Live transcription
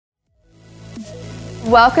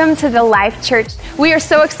Welcome to the Life Church. We are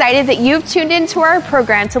so excited that you've tuned into our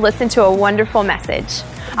program to listen to a wonderful message.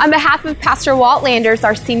 On behalf of Pastor Walt Landers,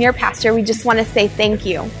 our senior pastor, we just want to say thank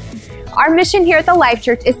you. Our mission here at the Life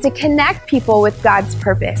Church is to connect people with God's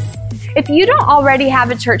purpose. If you don't already have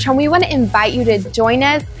a church home, we want to invite you to join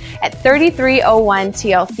us at 3301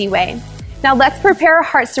 TLC Way. Now let's prepare our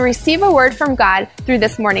hearts to receive a word from God through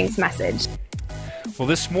this morning's message. Well,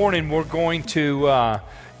 this morning we're going to,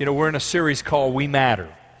 we're in a series called We Matter.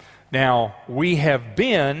 Now, we have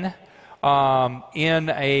been in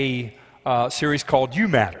a series called You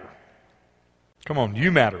Matter. Come on,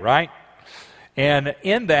 You Matter, right? And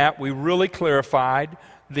in that, we really clarified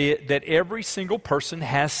that every single person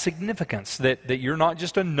has significance, that you're not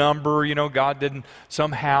just a number. God didn't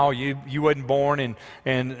somehow, you wasn't born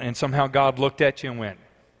and somehow God looked at you and went,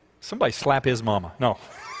 somebody slap his mama. No.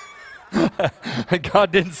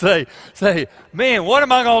 God didn't say, man, what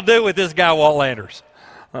am I going to do with this guy, Walt Landers?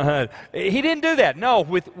 He didn't do that. No,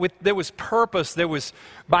 there was purpose. There was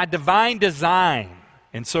by divine design.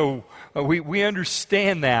 And so we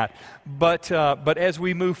understand that. But as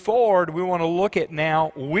we move forward, we want to look at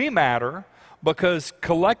now, we matter, because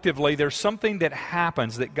collectively there's something that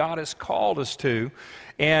happens that God has called us to.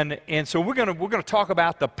 And so we're going to talk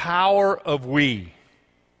about the power of we.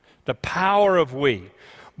 The power of we.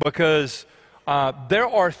 Because there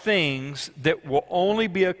are things that will only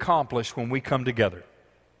be accomplished when we come together.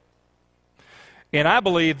 And I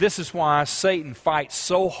believe this is why Satan fights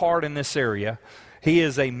so hard in this area. He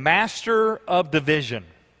is a master of division.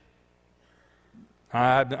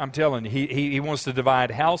 I'm telling you, he wants to divide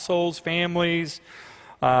households, families,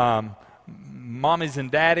 mommies and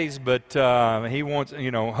daddies, but he wants,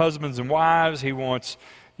 husbands and wives. He wants,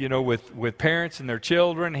 with parents and their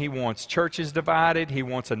children. He wants churches divided. He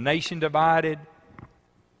wants a nation divided.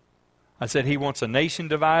 I said he wants a nation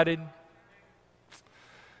divided.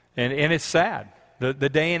 And it's sad. The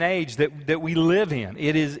day and age that we live in.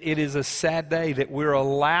 It is a sad day that we're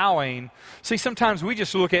allowing. See, sometimes we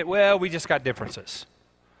just look at, we just got differences.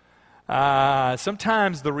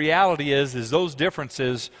 Sometimes the reality is those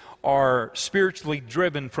differences are spiritually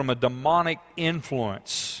driven from a demonic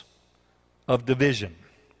influence of division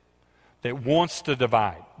that wants to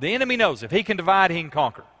divide. The enemy knows if he can divide, he can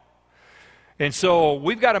conquer. And so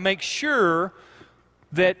we've got to make sure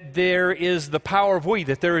that there is the power of we,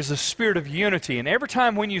 that there is a spirit of unity. And every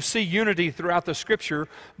time when you see unity throughout the Scripture,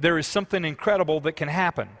 there is something incredible that can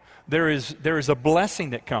happen. There is a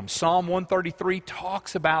blessing that comes. Psalm 133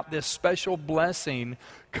 talks about this special blessing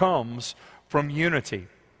comes from unity.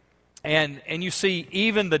 And you see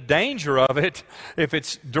even the danger of it if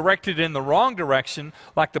it's directed in the wrong direction,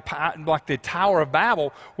 like the Tower of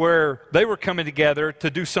Babel, where they were coming together to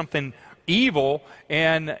do something evil,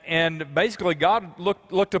 and basically God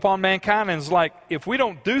looked upon mankind and was like, if we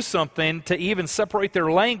don't do something to even separate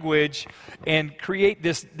their language and create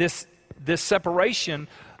this separation,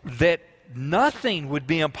 that nothing would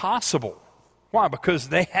be impossible. Why? Because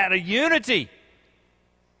they had a unity.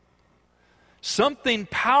 Something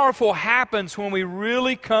powerful happens when we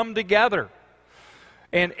really come together.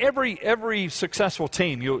 And every successful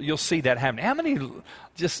team, you'll see that happen. How many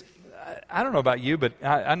I don't know about you, but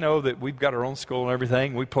I know that we've got our own school and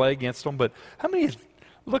everything. We play against them. But how many,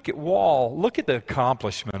 look at Walt, look at the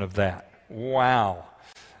accomplishment of that. Wow.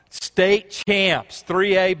 State champs,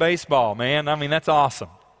 3A baseball, man. I mean, that's awesome.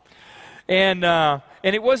 And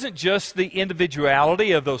it wasn't just the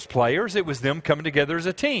individuality of those players. It was them coming together as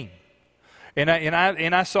a team. And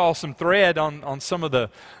I saw some thread on some of the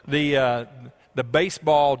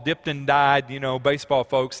baseball dipped and dyed, baseball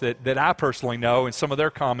folks that I personally know, and some of their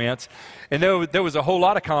comments. And there was a whole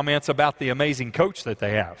lot of comments about the amazing coach that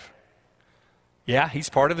they have. Yeah, he's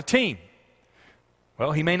part of the team.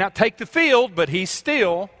 Well, he may not take the field, but he's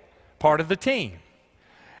still part of the team.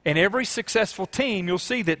 And every successful team, you'll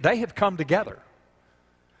see that they have come together.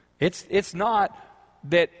 It's not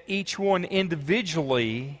that each one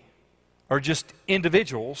individually are just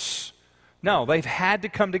individuals. No, they've had to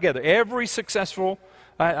come together. Every successful,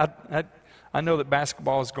 I know that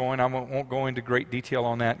basketball is going. I won't go into great detail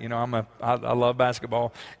on that. I love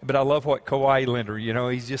basketball, but I love what Kawhi Leonard.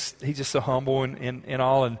 He's just so humble and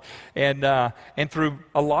all, and through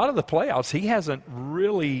a lot of the playoffs, he hasn't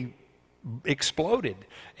really exploded.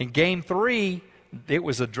 In Game 3, it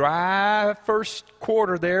was a dry first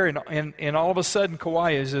quarter there, and all of a sudden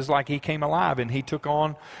Kawhi is like he came alive, and he took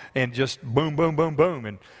on and just boom, boom, boom,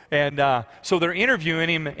 boom, and so they're interviewing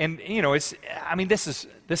him, and this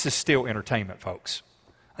is still entertainment, folks.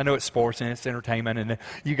 I know it's sports and it's entertainment, and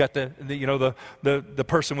you got the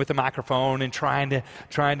person with the microphone and trying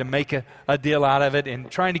to make a deal out of it and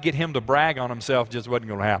trying to get him to brag on himself just wasn't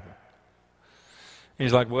going to happen.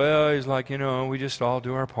 He's like, we just all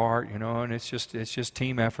do our part, and it's just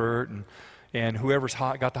team effort, and whoever's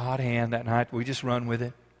got the hot hand that night, we just run with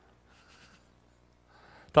it.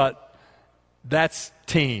 Thought, that's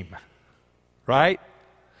team, right?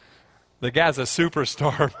 The guy's a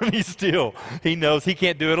superstar, but he knows he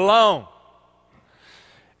can't do it alone.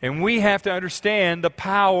 And we have to understand the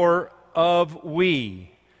power of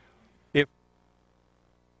we. If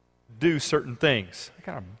do certain things.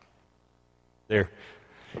 There.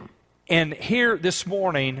 And here this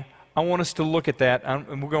morning, I want us to look at that,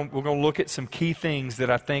 and we're going to look at some key things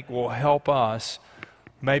that I think will help us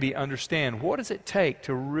maybe understand what does it take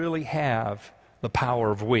to really have the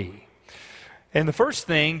power of we. And the first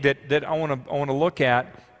thing that I want to look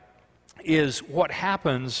at is what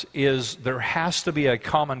happens is there has to be a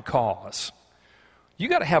common cause. You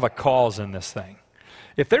got to have a cause in this thing.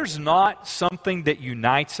 If there's not something that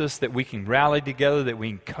unites us, that we can rally together, that we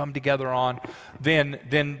can come together on, then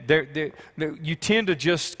you tend to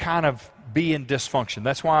just kind of be in dysfunction.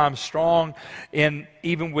 That's why I'm strong in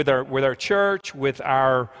even with our church, with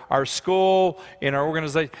our school, in our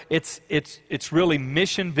organization. It's really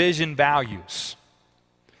mission, vision, values.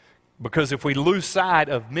 Because if we lose sight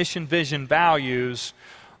of mission, vision, values,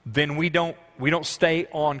 then we don't stay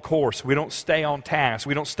on course. We don't stay on task.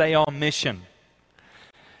 We don't stay on mission.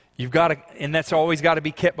 You've got to, and that's always got to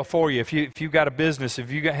be kept before you. If you've got a business,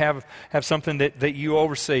 if you have something that you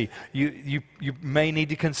oversee, you may need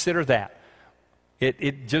to consider that.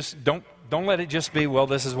 It just don't let it just be, well,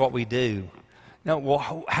 this is what we do. No,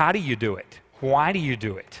 well, how do you do it? Why do you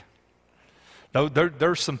do it? No,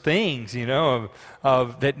 there's some things,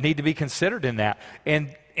 of that need to be considered in that.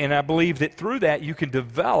 And I believe that through that you can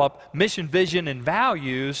develop mission, vision, and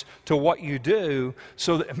values to what you do.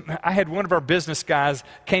 So that, I had one of our business guys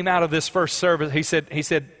came out of this first service. He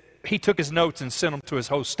said he took his notes and sent them to his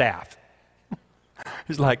whole staff.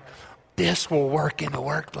 He's like, this will work in the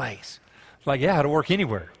workplace. It's like, yeah, it'll work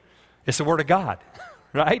anywhere. It's the Word of God,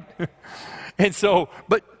 right? And so,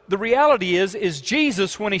 but the reality is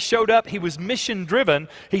Jesus, when he showed up, he was mission driven.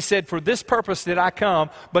 He said, for this purpose did I come,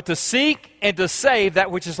 but to seek and to save that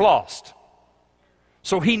which is lost.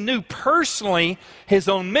 So he knew personally his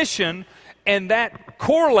own mission, and that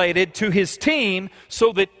correlated to his team,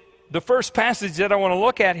 so that the first passage that I want to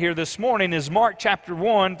look at here this morning is Mark chapter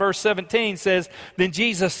 1, verse 17 says, then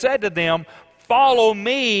Jesus said to them, follow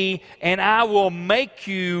me, and I will make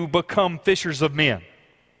you become fishers of men.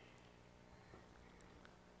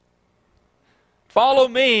 Follow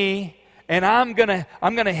me, and I'm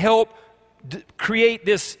gonna help create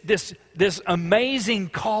this amazing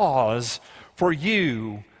cause for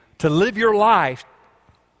you to live your life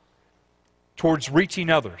towards reaching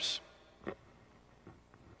others.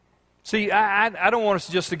 See, I don't want us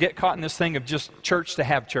just to get caught in this thing of just church to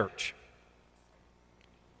have church.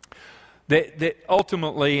 That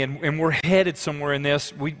ultimately, and we're headed somewhere in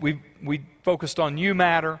this, we focused on you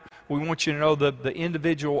matter. We want you to know the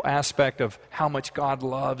individual aspect of how much God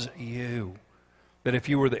loves you. That if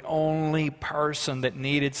you were the only person that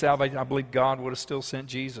needed salvation, I believe God would have still sent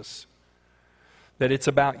Jesus. That it's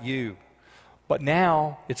about you. But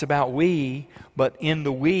now it's about we, but in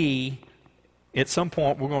the we, at some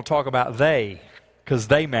point we're going to talk about they, because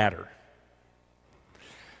they matter.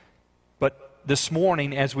 But this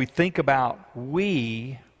morning, as we think about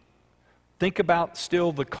we, think about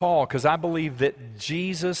still the call, because I believe that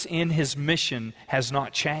Jesus in his mission has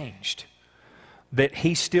not changed. That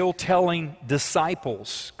he's still telling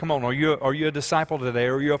disciples, come on, are you a disciple today?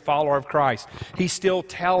 Are you a follower of Christ? He's still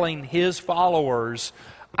telling his followers,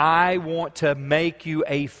 I want to make you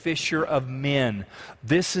a fisher of men.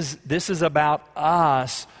 This is about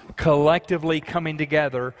us collectively coming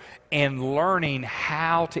together and learning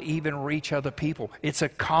how to even reach other people. It's a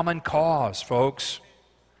common cause, folks.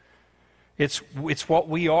 It's what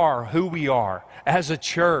we are, who we are. As a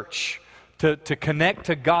church, to connect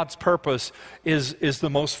to God's purpose is the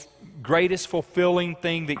most greatest fulfilling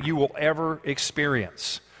thing that you will ever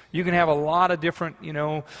experience. You can have a lot of different,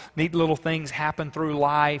 neat little things happen through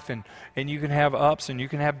life, and you can have ups and you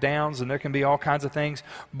can have downs, and there can be all kinds of things.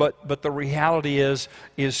 But the reality is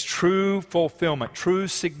true fulfillment, true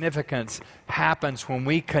significance happens when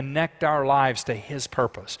we connect our lives to His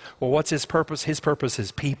purpose. Well, what's His purpose? His purpose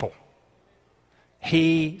is people.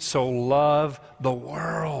 He so loved the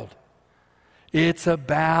world. It's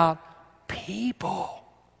about people.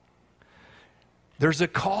 There's a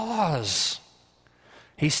cause.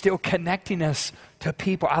 He's still connecting us to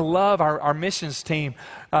people. I love our missions team.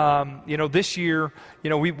 This year,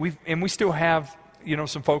 we still have,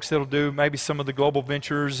 some folks that'll do maybe some of the global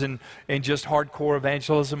ventures and just hardcore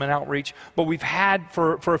evangelism and outreach. But we've had,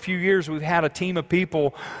 for a few years, we've had a team of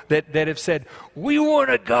people that have said, we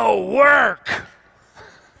want to go work.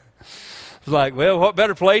 It's like, well, what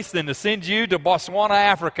better place than to send you to Botswana,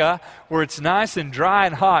 Africa, where it's nice and dry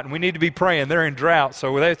and hot, and we need to be praying. They're in drought,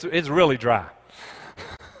 so it's really dry.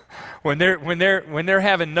 When they're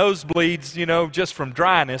having nosebleeds, just from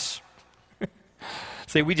dryness.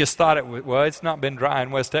 See, we just thought it's not been dry in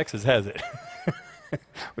West Texas, has it?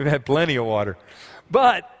 We've had plenty of water.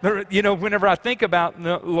 But, whenever I think about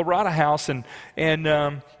the Loretta House and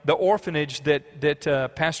the orphanage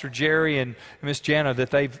that Pastor Jerry and Miss Jana, that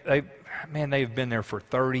they've been there for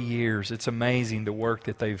 30 years. It's amazing the work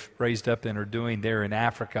that they've raised up and are doing there in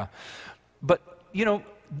Africa. But,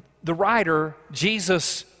 the writer,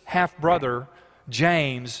 Jesus' half-brother,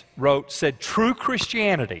 James, said, true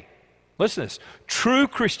Christianity, listen to this, true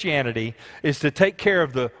Christianity is to take care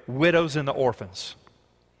of the widows and the orphans.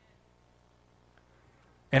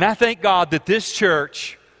 And I thank God that this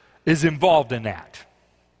church is involved in that.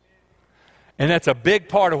 And that's a big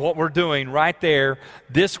part of what we're doing right there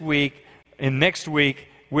this week and next week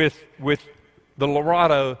with the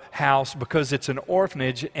Lorado House, because it's an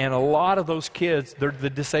orphanage, and a lot of those kids, they're the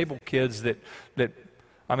disabled kids they'll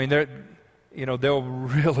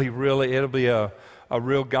really, it'll be a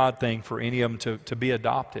real God thing for any of them to be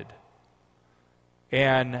adopted.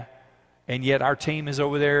 And yet our team is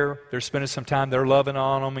over there. They're spending some time. They're loving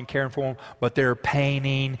on them and caring for them. But they're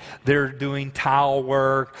painting. They're doing tile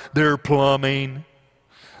work. They're plumbing.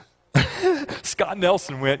 Scott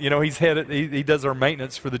Nelson went. He does our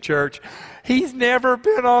maintenance for the church. He's never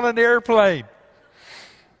been on an airplane.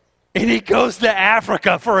 And he goes to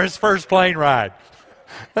Africa for his first plane ride.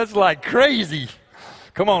 That's like crazy.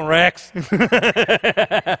 Come on, Rex. He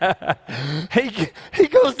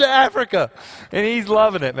goes to Africa, and he's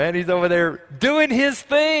loving it, man. He's over there doing his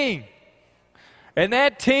thing. And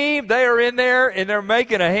that team, they are in there, and they're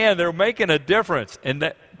making a hand. They're making a difference.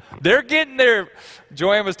 And they're getting there.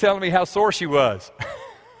 Joanne was telling me how sore she was.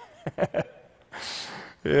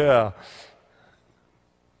 Yeah.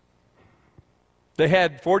 They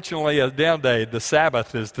had, fortunately, a down day. The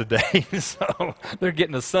Sabbath is today, so they're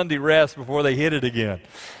getting a Sunday rest before they hit it again.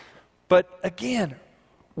 But again,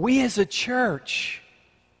 we as a church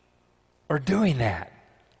are doing that.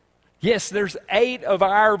 Yes, there's 8 of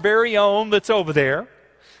our very own that's over there,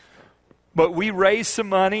 but we raised some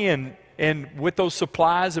money, and with those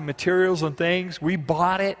supplies and materials and things, we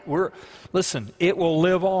bought it. Listen, it will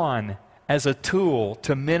live on as a tool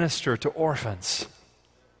to minister to orphans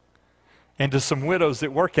and to some widows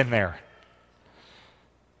that work in there.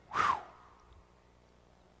 Whew.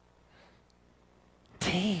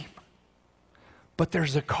 Team. But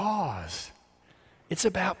there's a cause. It's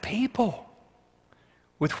about people.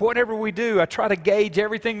 With whatever we do, I try to gauge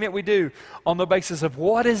everything that we do on the basis of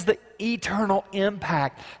what is the eternal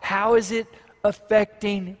impact? How is it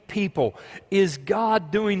affecting people? Is God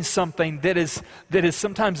doing something that is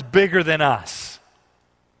sometimes bigger than us?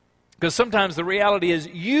 Because sometimes the reality is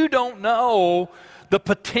you don't know the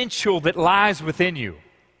potential that lies within you.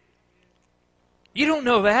 You don't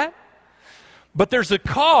know that. But there's a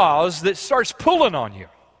cause that starts pulling on you.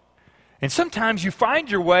 And sometimes you find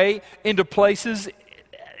your way into places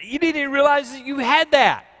you didn't even realize that you had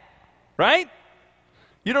that. Right?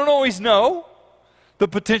 You don't always know the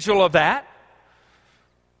potential of that.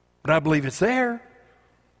 But I believe it's there.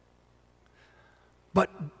 But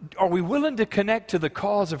are we willing to connect to the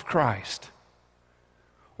cause of Christ?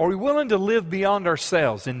 Are we willing to live beyond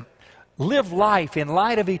ourselves and live life in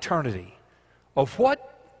light of eternity? Of what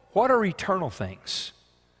are eternal things?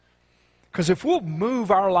 Because if we'll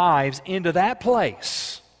move our lives into that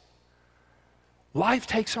place, life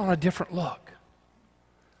takes on a different look.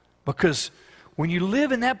 Because when you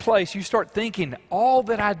live in that place, you start thinking, all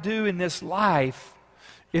that I do in this life,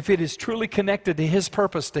 if it is truly connected to His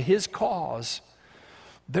purpose, to His cause,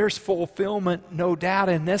 there's fulfillment, no doubt,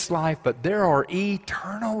 in this life, but there are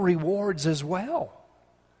eternal rewards as well.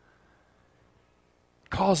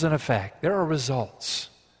 Cause and effect. There are results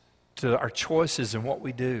to our choices and what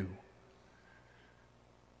we do.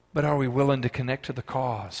 But are we willing to connect to the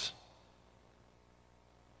cause?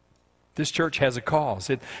 This church has a cause.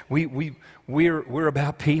 We're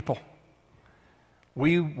about people.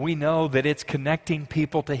 We know that it's connecting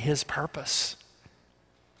people to His purpose.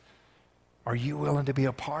 Are you willing to be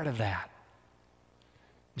a part of that?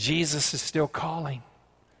 Jesus is still calling.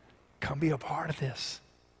 Come be a part of this.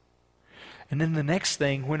 And then the next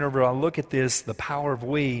thing, whenever I look at this, the power of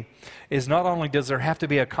we, is not only does there have to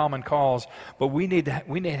be a common cause, but we need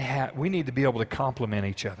to be able to complement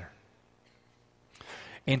each other.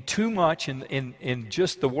 And too much in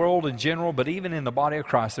just the world in general, but even in the body of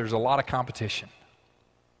Christ, there's a lot of competition,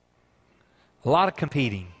 a lot of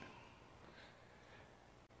competing.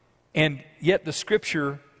 And yet the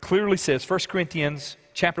Scripture clearly says, 1 Corinthians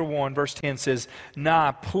chapter 1, verse 10 says, "Now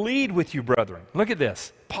I plead with you, brethren." Look at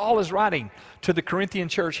this. Paul is writing to the Corinthian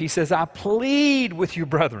church. He says, "I plead with you,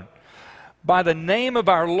 brethren, by the name of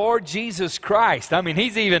our Lord Jesus Christ." I mean,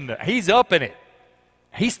 he's up in it.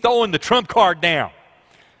 He's throwing the trump card down.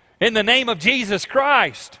 "In the name of Jesus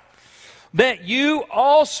Christ, that you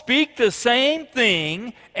all speak the same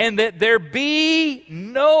thing, and that there be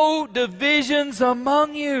no divisions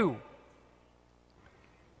among you,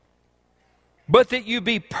 but that you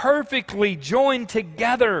be perfectly joined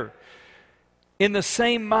together in the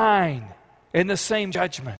same mind, in the same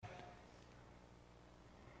judgment."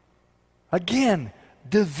 Again,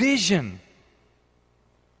 division.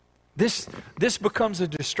 This becomes a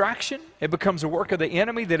distraction. It becomes a work of the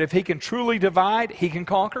enemy that if he can truly divide, he can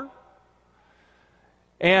conquer.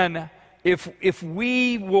 And if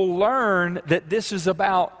we will learn that this is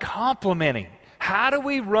about complementing, how do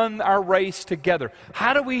we run our race together?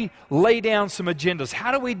 How do we lay down some agendas?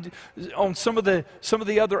 How do we, on some of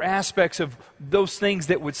the other aspects of those things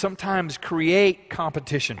that would sometimes create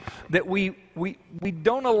competition, that we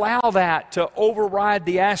don't allow that to override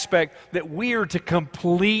the aspect that we are to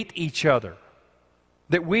complete each other,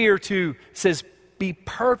 that we are to, says, be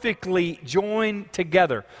perfectly joined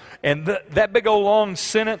together. And that big old long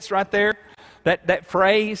sentence right there, that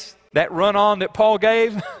phrase, that run-on that Paul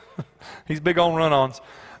gave, these big old run-ons,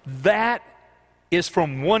 that is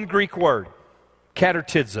from one Greek word,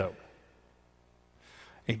 katartizo.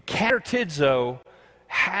 And katartizo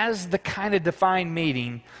has the kind of defined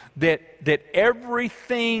meaning that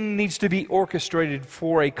everything needs to be orchestrated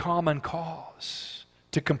for a common cause,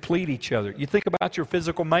 to complete each other. You think about your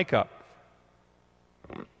physical makeup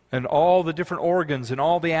and all the different organs and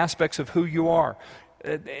all the aspects of who you are.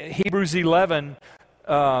 Hebrews 11,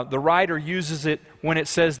 the writer uses it when it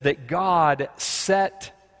says that God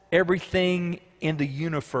set everything in the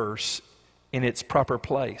universe in its proper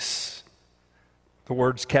place. The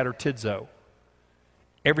word's katartizo.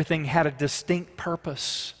 Everything had a distinct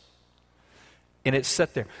purpose, and it's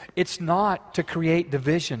set there. It's not to create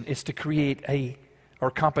division. It's to create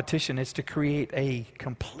or competition. It's to create a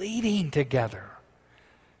completing together,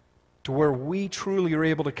 to where we truly are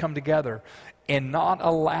able to come together and not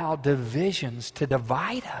allow divisions to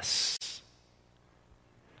divide us.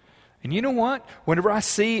 And you know what? Whenever I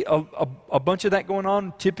see a bunch of that going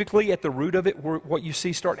on, typically at the root of it, what you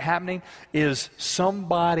see start happening is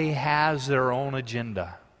somebody has their own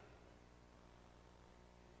agenda.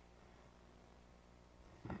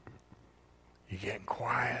 You're getting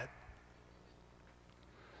quiet.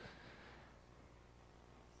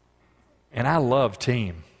 And I love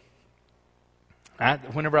team.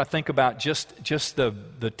 Whenever I think about just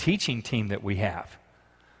the teaching team that we have,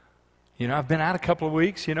 you know, I've been out a couple of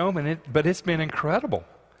weeks, you know, but it's been incredible.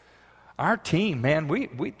 Our team, man,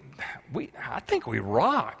 I think we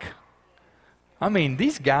rock. I mean,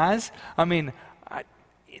 these guys,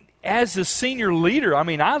 as the senior leader,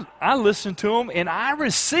 I listen to them and I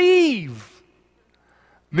receive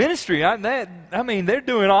ministry. They're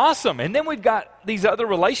doing awesome. And then we've got these other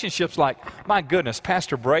relationships like, my goodness,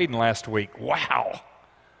 Pastor Braden last week. Wow.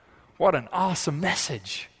 What an awesome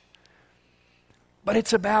message. But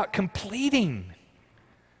it's about completing.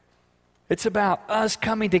 It's about us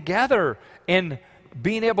coming together and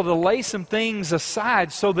being able to lay some things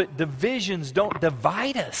aside so that divisions don't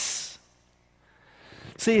divide us.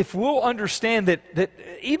 See, if we'll understand that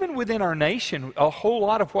even within our nation, a whole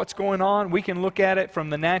lot of what's going on, we can look at it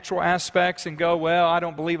from the natural aspects and go, well, I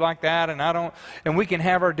don't believe like that, and we can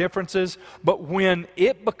have our differences. But when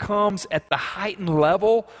it becomes at the heightened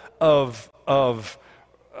level of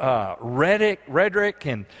rhetoric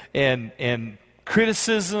and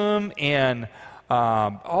criticism and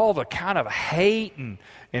all the kind of hate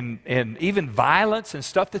and even violence and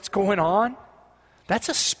stuff that's going on, that's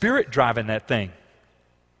a spirit driving that thing.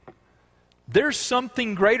 There's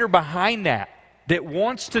something greater behind that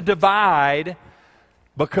wants to divide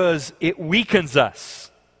because it weakens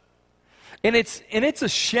us. And it's a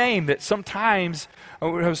shame that sometimes, I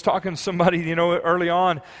was talking to somebody, you know, early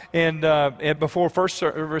on, and before first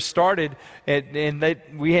service started, and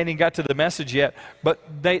we hadn't even got to the message yet, but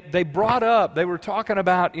they were talking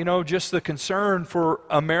about, you know, just the concern for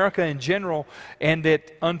America in general, and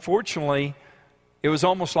that unfortunately, it was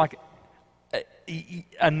almost like,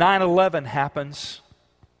 a 9/11 happens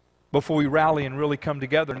before we rally and really come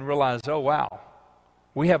together and realize, oh, wow,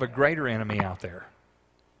 we have a greater enemy out there.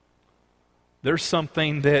 There's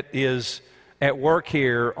something that is at work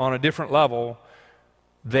here on a different level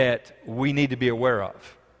that we need to be aware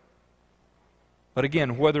of. But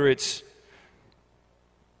again, whether it's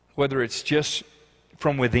just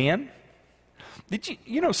from within,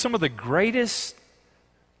 you know some of the greatest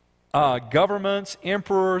governments,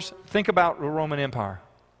 emperors, think about the Roman Empire.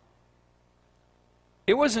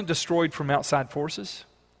 It wasn't destroyed from outside forces.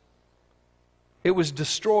 It was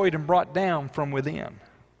destroyed and brought down from within.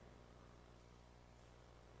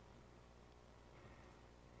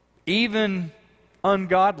 Even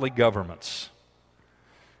ungodly governments,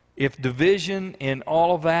 if division and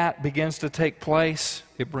all of that begins to take place,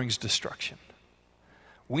 it brings destruction.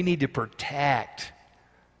 We need to protect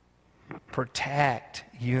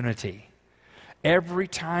unity. Every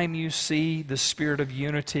time you see the spirit of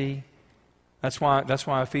unity, that's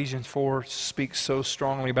why Ephesians 4 speaks so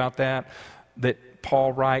strongly about that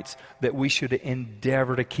Paul writes that we should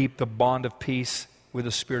endeavor to keep the bond of peace with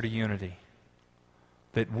the spirit of unity.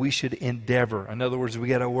 That we should endeavor. In other words, we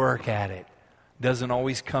got to work at it. Doesn't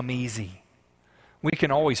always come easy. We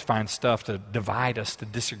can always find stuff to divide us, to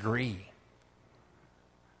disagree.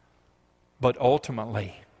 But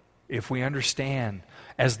ultimately, if we understand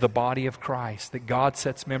as the body of Christ that God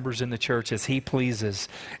sets members in the church as He pleases,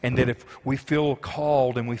 and that if we feel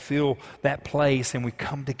called and we feel that place and we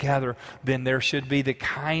come together, then there should be the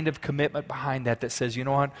kind of commitment behind that says, you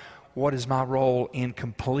know what is my role in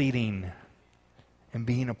completing and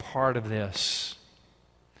being a part of this?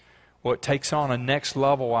 Well, it takes on a next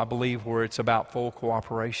level, I believe, where it's about full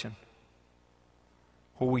cooperation.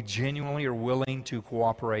 Where we genuinely are willing to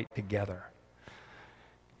cooperate together.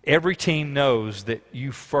 Every team knows that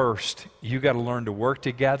you got to learn to work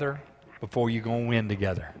together before you're going to win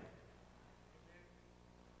together.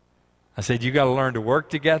 I said, you got to learn to work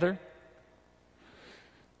together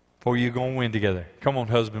before you're going to win together. Come on,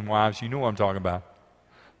 husband, wives, you know what I'm talking about.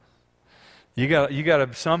 You got to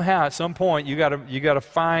somehow at some point you got to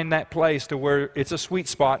find that place to where it's a sweet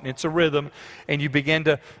spot and it's a rhythm, and you begin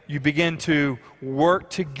to work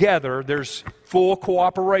together. There's full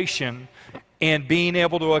cooperation and being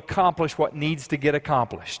able to accomplish what needs to get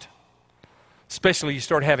accomplished. Especially you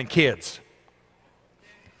start having kids.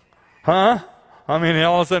 Huh? I mean,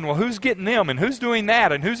 all of a sudden, well, who's getting them and who's doing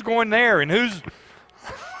that and who's going there and who's...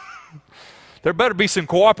 There better be some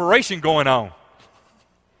cooperation going on.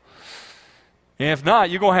 And if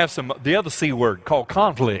not, you're going to have the other C word called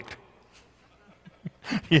conflict.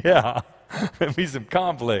 Yeah, there'll be some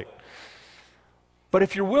conflict. But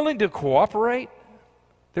if you're willing to cooperate,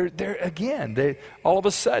 all of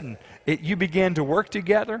a sudden, you begin to work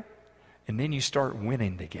together, and then you start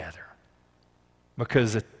winning together.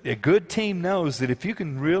 Because a good team knows that if you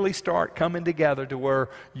can really start coming together to where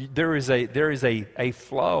there is a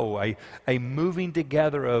flow, a moving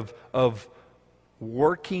together of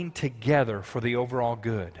working together for the overall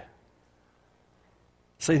good.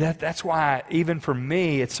 See, that's why even for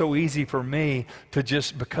me, it's so easy for me to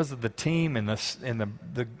just, because of the team and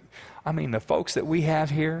the folks that we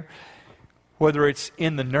have here, whether it's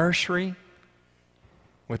in the nursery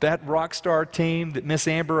with that rock star team that Miss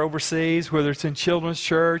Amber oversees, whether it's in children's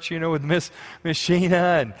church, with Miss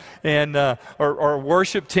Sheena and our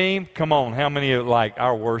worship team. Come on, how many like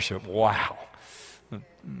our worship? Wow,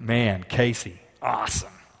 man, Casey,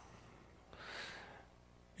 awesome.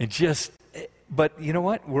 But you know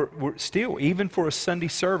what? We're still, even for a Sunday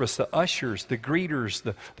service, the ushers, the greeters,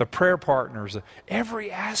 the prayer partners, every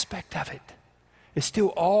aspect of it is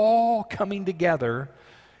still all coming together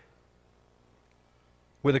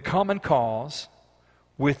with a common cause,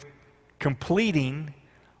 with completing,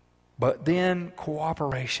 but then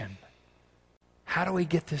cooperation. How do we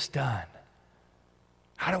get this done?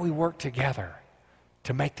 How do we work together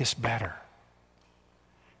to make this better?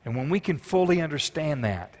 And when we can fully understand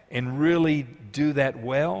that and really do that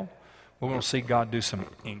well, we're going to see God do some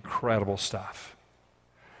incredible stuff.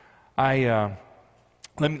 Let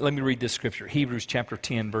me read this scripture. Hebrews chapter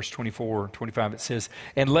 10, verse 24, 25. It says,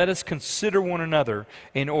 "And let us consider one another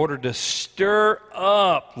in order to stir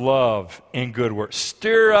up love and good works."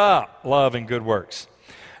 Stir up love and good works.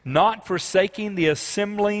 "Not forsaking the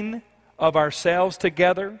assembling of ourselves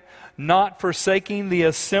together." Not forsaking the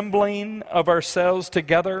assembling of ourselves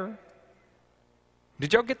together.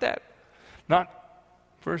 Did y'all get that? Not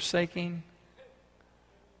forsaking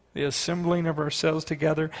the assembling of ourselves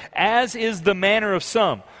together, as is the manner of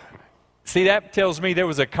some. See, that tells me there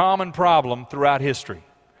was a common problem throughout history.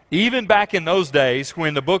 Even back in those days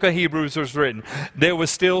when the book of Hebrews was written, there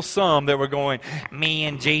was still some that were going, me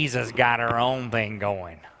and Jesus got our own thing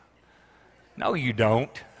going. No, you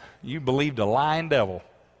don't. You believed a lying devil.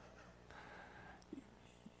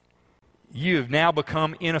 You have now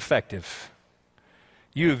become ineffective.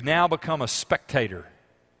 You have now become a spectator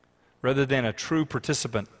rather than a true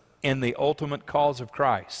participant in the ultimate cause of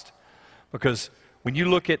Christ. Because when you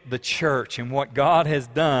look at the church and what God has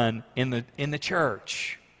done in the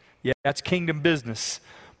church, yeah, that's kingdom business,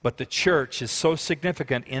 but the church is so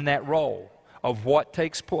significant in that role of what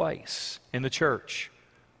takes place in the church,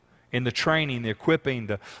 in the training, the equipping,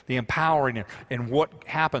 the empowering, and what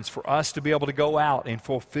happens for us to be able to go out and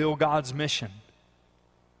fulfill God's mission.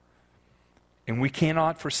 And we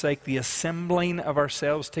cannot forsake the assembling of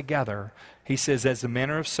ourselves together, he says, as the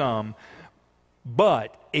manner of some,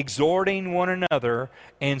 but exhorting one another,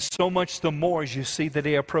 and so much the more as you see the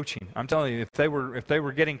day approaching. I'm telling you, if they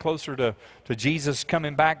were getting closer to Jesus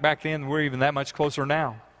coming back then, we're even that much closer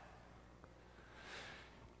now.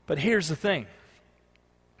 But here's the thing.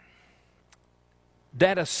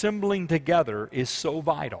 That assembling together is so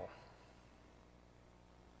vital.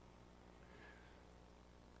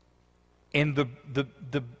 And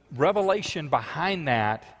the revelation behind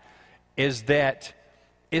that is that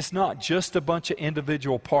it's not just a bunch of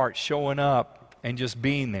individual parts showing up and just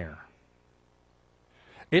being there.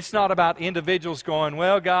 It's not about individuals going,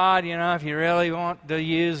 well, God, if you really want to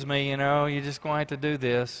use me, you're just going to do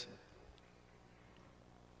this.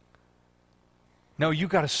 No, you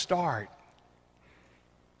got to start.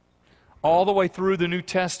 All the way through the New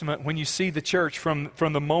Testament, when you see the church from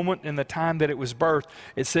the moment and the time that it was birthed,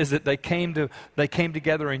 it says that they came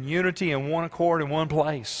together in unity and one accord in one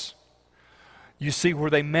place. You see where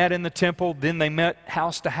they met in the temple, then they met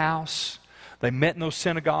house to house. They met in those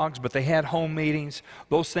synagogues, but they had home meetings.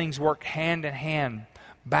 Those things worked hand in hand,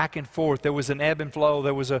 back and forth. There was an ebb and flow.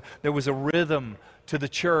 There was a rhythm to the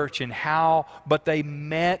church and but they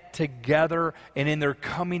met together, and in their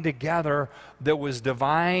coming together, there was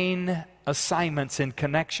divine assignments and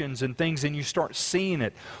connections and things, and you start seeing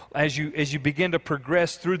it as you begin to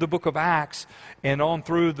progress through the book of Acts and on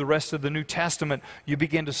through the rest of the New Testament. You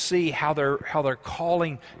begin to see how they're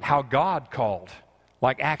calling, how God called,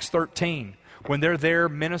 like Acts 13. When they're there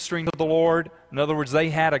ministering to the Lord, in other words,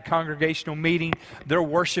 they had a congregational meeting, they're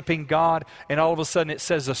worshiping God, and all of a sudden it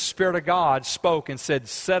says the Spirit of God spoke and said,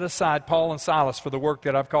 set aside Paul and Silas for the work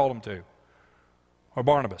that I've called them to. Or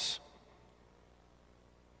Barnabas.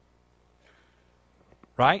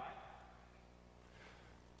 Right?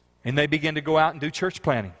 And they begin to go out and do church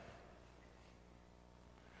planting.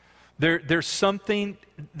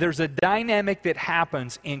 There's a dynamic that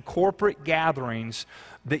happens in corporate gatherings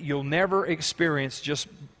that you'll never experience just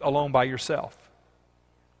alone by yourself.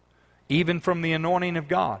 Even from the anointing of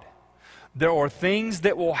God. There are things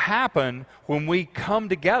that will happen when we come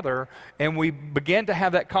together and we begin to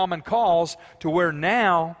have that common cause, to where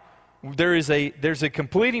now there's a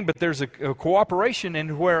completing, but there's a cooperation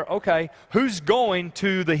in where, okay, who's going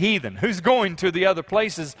to the heathen? Who's going to the other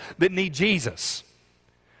places that need Jesus?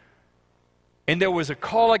 And there was a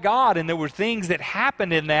call of God, and there were things that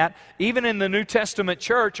happened in that, even in the New Testament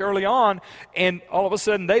church early on, and all of a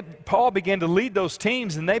sudden Paul began to lead those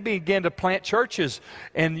teams, and they began to plant churches.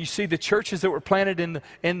 And you see the churches that were planted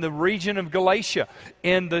in the region of Galatia,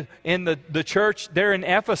 in the church there in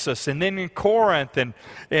Ephesus, and then in Corinth,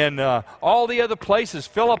 and all the other places,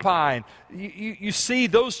 Philippi. And you see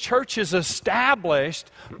those churches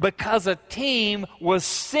established because a team was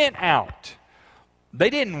sent out. They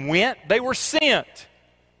didn't went, they were sent.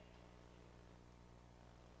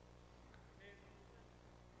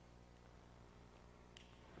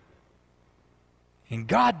 And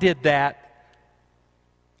God did that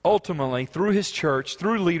ultimately through His church,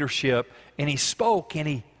 through leadership, and He spoke and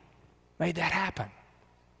He made that happen.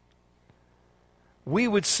 We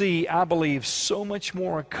would see, I believe, so much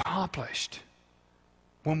more accomplished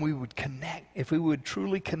when we would connect, if we would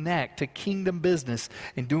truly connect to kingdom business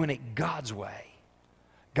and doing it God's way.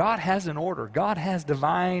 God has an order. God has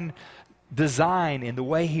divine design in the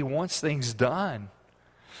way He wants things done.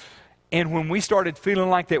 And when we started feeling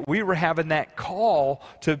like that we were having that call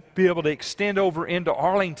to be able to extend over into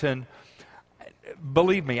Arlington,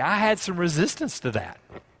 believe me, I had some resistance to that.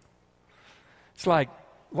 It's like,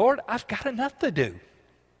 Lord, I've got enough to do.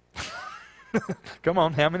 Come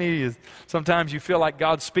on, how many of you, sometimes you feel like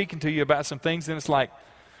God's speaking to you about some things and it's like,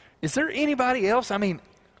 is there anybody else? I mean,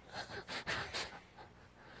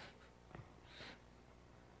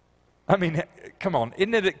 come on,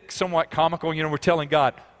 isn't it somewhat comical? We're telling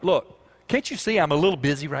God, look, can't you see I'm a little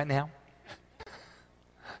busy right now?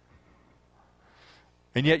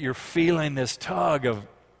 And yet you're feeling this tug of,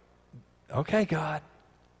 okay, God.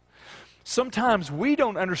 Sometimes we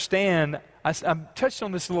don't understand. I touched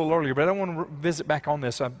on this a little earlier, but I want to visit back on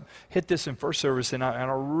this. I hit this in first service, and I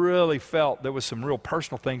really felt there was some real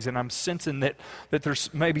personal things, and I'm sensing that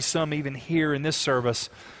there's maybe some even here in this service,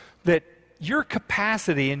 that your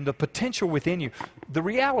capacity and the potential within you, the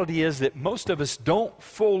reality is that most of us don't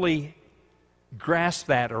fully grasp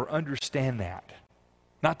that or understand that.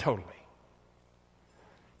 Not totally.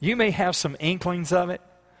 You may have some inklings of it,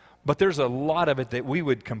 but there's a lot of it that we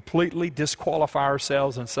would completely disqualify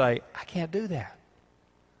ourselves and say, I can't do that.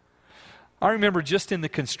 I remember just in the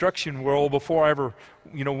construction world, before I ever,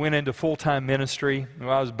 went into full-time ministry. Well,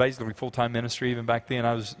 I was basically full-time ministry even back then.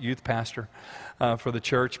 I was youth pastor for the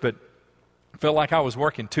church, but felt like I was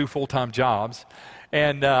working 2 full-time jobs.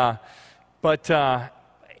 And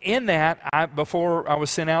in that, before I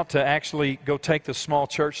was sent out to actually go take the small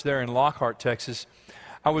church there in Lockhart, Texas,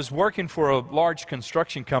 I was working for a large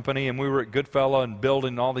construction company, and we were at Goodfellow and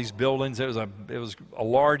building all these buildings. It was a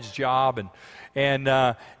large job, and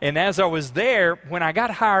as I was there, when I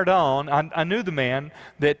got hired on, I knew the man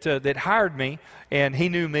that hired me, and he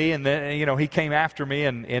knew me, and then he came after me,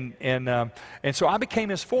 and so I became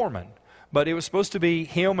his foreman. But it was supposed to be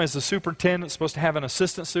him as the superintendent, supposed to have an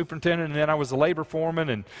assistant superintendent, and then I was a labor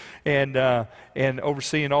foreman and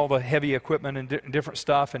overseeing all the heavy equipment and different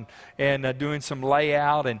stuff and doing some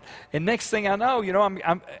layout. And next thing I know,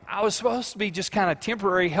 I was supposed to be just kind of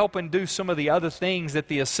temporary helping do some of the other things that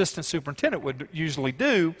the assistant superintendent would usually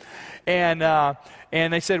do. And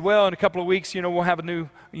they said, well, in a couple of weeks, we'll have a new,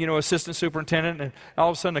 assistant superintendent. And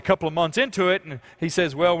all of a sudden, a couple of months into it, and he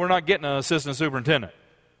says, well, we're not getting an assistant superintendent.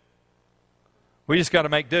 We just got to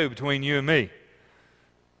make do between you and me.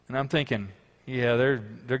 And I'm thinking, yeah,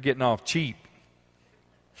 they're getting off cheap.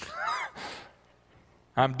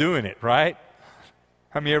 I'm doing it, right?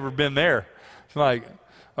 Have you ever been there? It's like,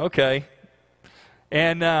 okay.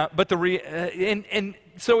 And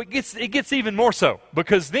so it gets even more so,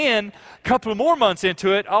 because then a couple of more months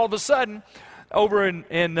into it, all of a sudden, over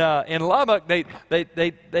in Lubbock, they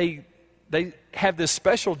have this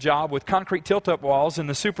special job with concrete tilt-up walls, and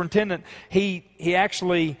the superintendent, he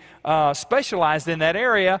actually specialized in that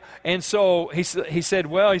area, and so he said,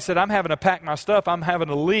 I'm having to pack my stuff, I'm having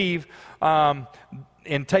to leave and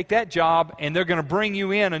take that job, and they're going to bring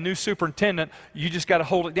you in a new superintendent, you just got to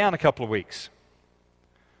hold it down a couple of weeks.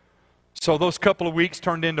 So those couple of weeks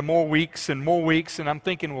turned into more weeks, and I'm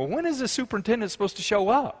thinking, well, when is the superintendent supposed to show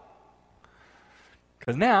up?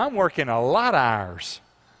 Because now I'm working a lot of hours.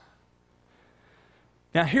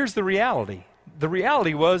 Now, here's the reality. The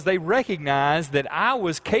reality was they recognized that I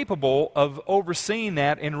was capable of overseeing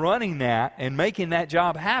that and running that and making that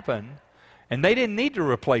job happen, and they didn't need to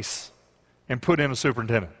replace and put in a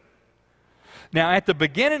superintendent. Now, at the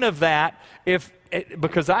beginning of that,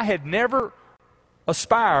 because I had never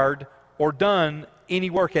aspired or done any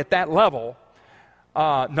work at that level,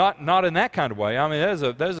 not in that kind of way. I mean,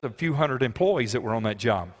 there's a few hundred employees that were on that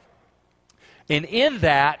job. And in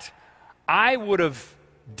that, I would have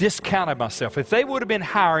discounted myself. If they would have been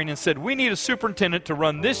hiring and said, we need a superintendent to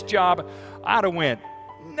run this job, I'd have went,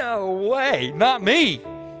 no way, not me.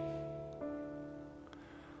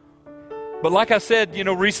 But like I said,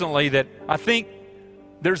 recently, that I think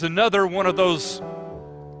there's another one of those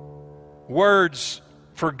words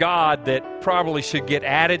for God that probably should get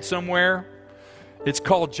added somewhere. It's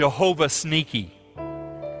called Jehovah Sneaky.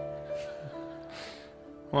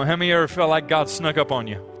 Well, how many ever felt like God snuck up on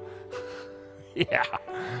you? Yeah.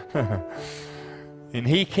 And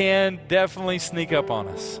He can definitely sneak up on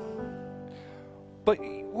us. But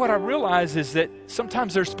what I realize is that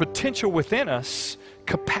sometimes there's potential within us,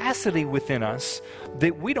 capacity within us,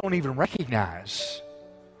 that we don't even recognize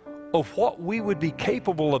of what we would be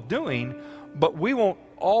capable of doing, but we won't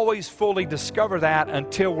always fully discover that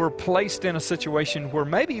until we're placed in a situation where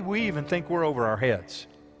maybe we even think we're over our heads.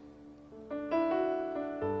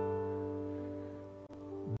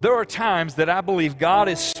 There are times that I believe God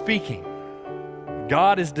is speaking.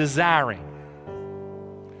 God is desiring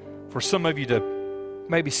for some of you to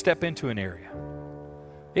maybe step into an area.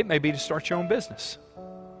 It may be to start your own business.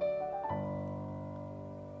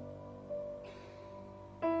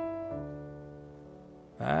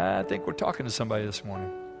 I think we're talking to somebody this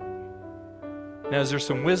morning. Now, is there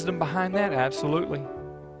some wisdom behind that? Absolutely.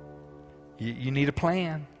 You need a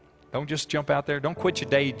plan. Don't just jump out there. Don't quit your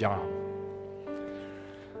day job.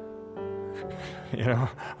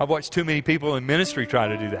 I've watched too many people in ministry try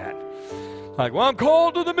to do that. Like, well, I'm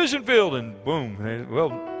called to the mission field, and boom. Well,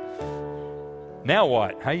 now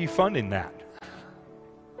what? How are you funding that?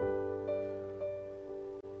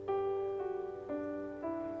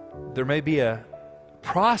 there may be a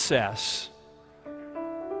process,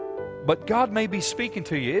 but God may be speaking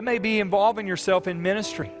to you. It may be involving yourself in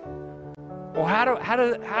ministry. Well, how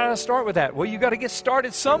do I start with that? Well, you got to get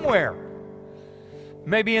started somewhere.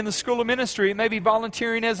 Maybe in the school of ministry. It may be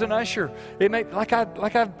volunteering as an usher. It may, like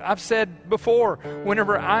I've said before,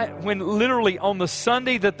 when literally on the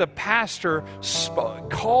Sunday that the pastor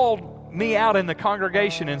called me out in the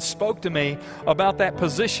congregation and spoke to me about that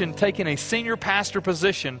position, taking a senior pastor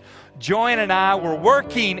position, Joanne and I were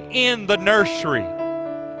working in the nursery.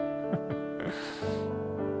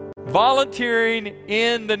 Volunteering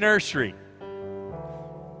in the nursery.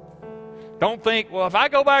 Don't think, well, if I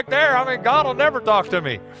go back there, God will never talk to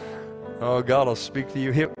me. Oh, God will speak to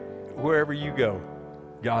you wherever you go.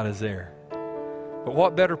 God is there. But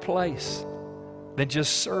what better place than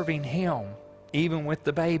just serving Him, even with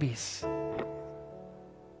the babies?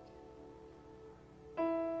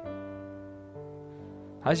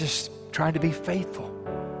 I was just trying to be faithful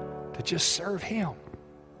to just serve Him.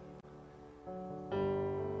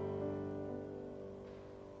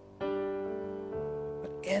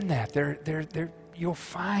 In that, you'll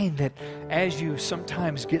find that as you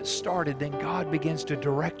sometimes get started, then God begins to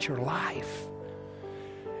direct your life.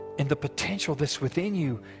 And the potential that's within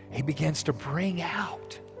you, He begins to bring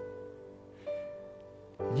out.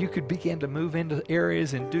 You could begin to move into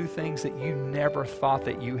areas and do things that you never thought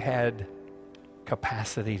that you had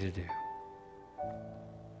capacity to do.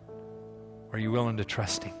 Are you willing to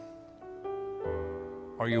trust Him?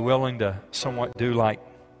 Are you willing to somewhat do like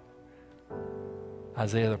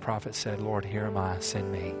Isaiah the prophet said, Lord, here am I, send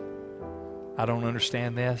me. I don't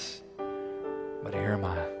understand this, but here am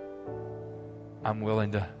I. I'm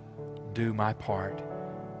willing to do my part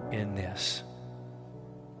in this.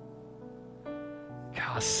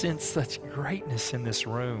 God, I sense such greatness in this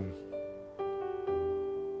room.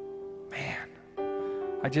 Man,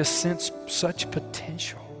 I just sense such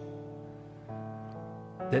potential.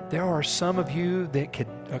 That there are some of you that could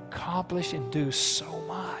accomplish and do so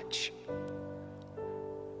much.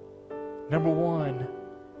 Number one,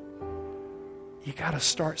 you got to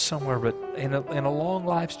start somewhere, but in a long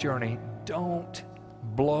life's journey, don't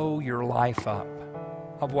blow your life up.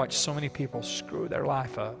 I've watched so many people screw their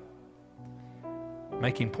life up,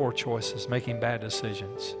 making poor choices, making bad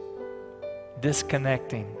decisions,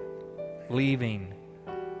 disconnecting, leaving,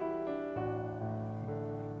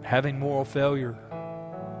 having moral failure,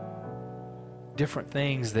 different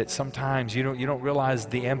things that sometimes you don't realize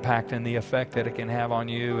the impact and the effect that it can have on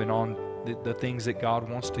you and on the things that God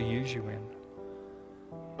wants to use you in.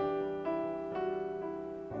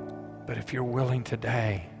 But if you're willing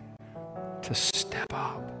today to step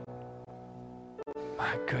up,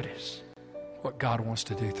 my goodness, what God wants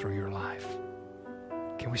to do through your life.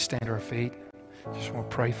 Can we stand to our feet? Just want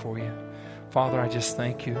to pray for you. Father, I just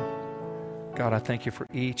thank you. God, I thank you for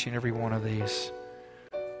each and every one of these.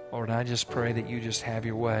 Lord, I just pray that you just have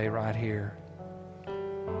your way right here.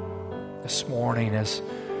 This morning as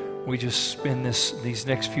we just spend these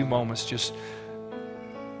next few moments just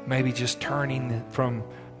maybe just turning from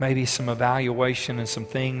maybe some evaluation and some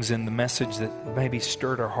things in the message that maybe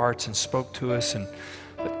stirred our hearts and spoke to us.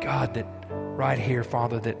 But God, that right here,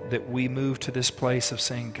 Father, that we move to this place of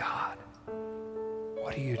saying, God,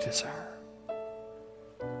 what do you desire?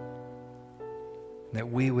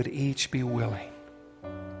 That we would each be willing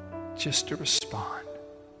just to respond.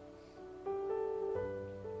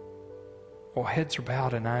 While heads are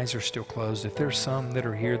bowed and eyes are still closed, if there's some that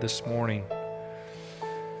are here this morning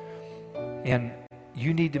and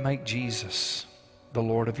you need to make Jesus the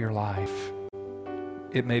Lord of your life,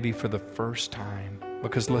 it may be for the first time.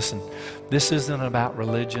 Because listen, this isn't about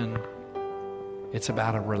religion, it's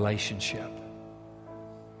about a relationship.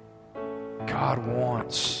 God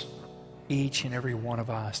wants each and every one of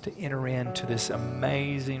us to enter into this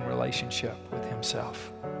amazing relationship with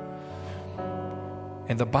Himself.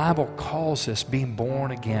 And the Bible calls us being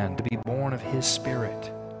born again, to be born of His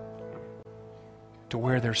Spirit, to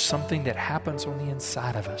where there's something that happens on the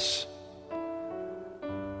inside of us.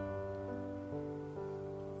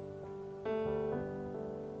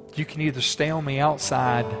 You can either stay on the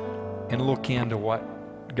outside and look into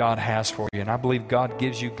what God has for you. And I believe God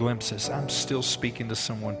gives you glimpses. I'm still speaking to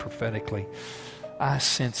someone prophetically. I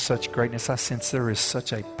sense such greatness. I sense there is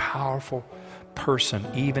such a powerful person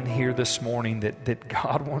even here this morning that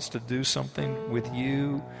God wants to do something with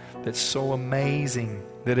you that's so amazing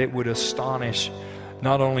that it would astonish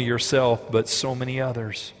not only yourself but so many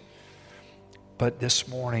others. But this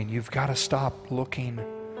morning you've got to stop looking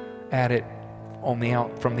at it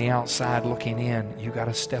from the outside looking in. You got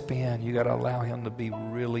to step in. You got to allow Him to be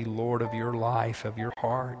really Lord of your life, of your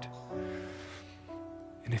heart.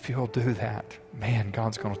 And if you'll do that, man,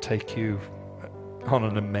 God's going to take you on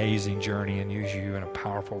an amazing journey and use you in a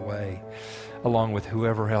powerful way, along with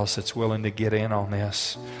whoever else that's willing to get in on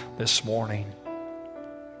this morning.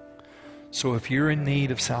 So if you're in need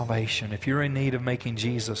of salvation, if you're in need of making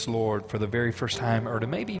Jesus Lord for the very first time, or to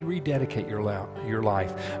maybe rededicate your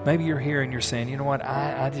life, maybe you're here and you're saying, you know what,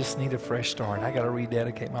 I just need a fresh start. I got to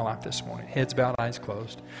rededicate my life this morning. Heads bowed, eyes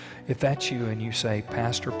closed. If that's you and you say,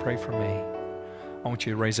 Pastor, pray for me, I want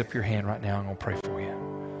you to raise up your hand right now. I'm going to pray for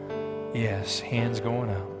you. Yes, hands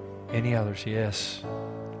going up. Any others? Yes.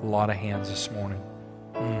 A lot of hands this morning.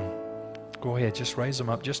 Go ahead, just raise them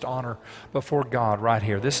up. Just honor before God right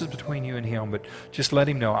here. This is between you and Him, but just let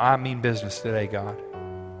Him know, I mean business today, God.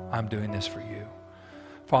 I'm doing this for you.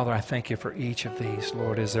 Father, I thank you for each of these,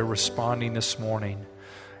 Lord, as they're responding this morning.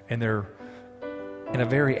 And they're in a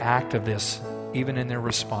very act of this, even in their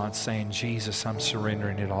response, saying, Jesus, I'm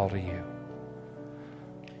surrendering it all to you.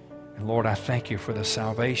 And Lord, I thank you for the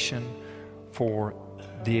salvation, for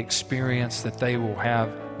the experience that they will have,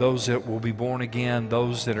 those that will be born again,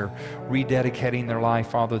 those that are rededicating their life,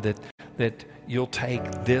 Father, that you'll take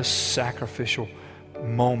this sacrificial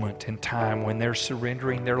moment in time when they're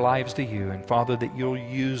surrendering their lives to you. And Father, that you'll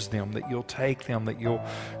use them, that you'll take them, that you'll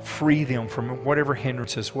free them from whatever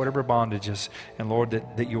hindrances, whatever bondages. And Lord,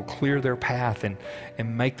 that you'll clear their path and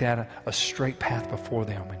make that a straight path before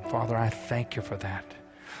them. And Father, I thank you for that.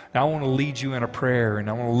 Now, I want to lead you in a prayer, and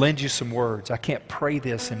I want to lend you some words. I can't pray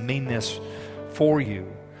this and mean this for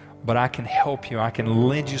you, but I can help you. I can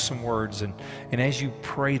lend you some words. And as you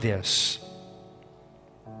pray this,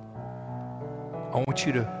 I want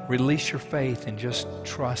you to release your faith and just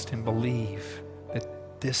trust and believe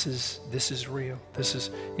that this is real. This is,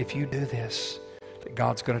 if you do this, that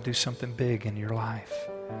God's going to do something big in your life.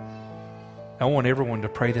 I want everyone to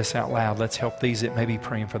pray this out loud. Let's help these that may be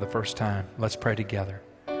praying for the first time. Let's pray together.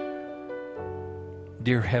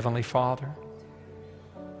 Dear Heavenly Father,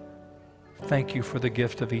 thank you for the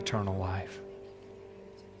gift of eternal life.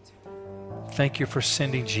 Thank you for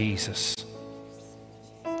sending Jesus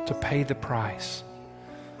to pay the price,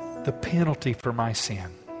 the penalty for my sin.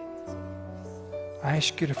 I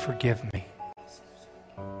ask you to forgive me,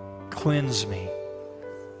 cleanse me,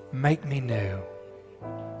 make me new.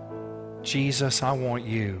 Jesus, I want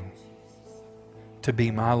you to be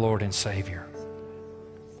my Lord and Savior.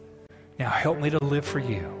 Now help me to live for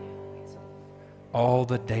you all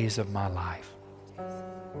the days of my life.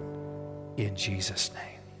 In Jesus'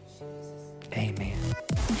 name, amen.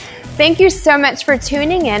 Thank you so much for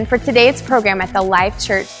tuning in for today's program at the Life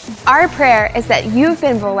Church. Our prayer is that you've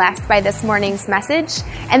been blessed by this morning's message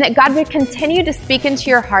and that God would continue to speak into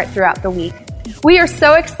your heart throughout the week. We are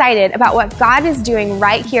so excited about what God is doing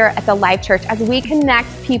right here at the Life Church as we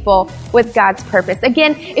connect people with God's purpose.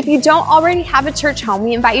 Again, if you don't already have a church home,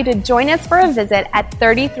 we invite you to join us for a visit at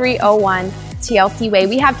 3301 TLC Way.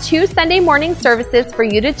 We have 2 Sunday morning services for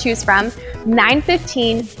you to choose from,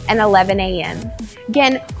 9:15 and 11 a.m.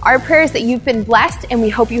 Again, our prayer is that you've been blessed, and we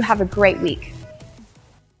hope you have a great week.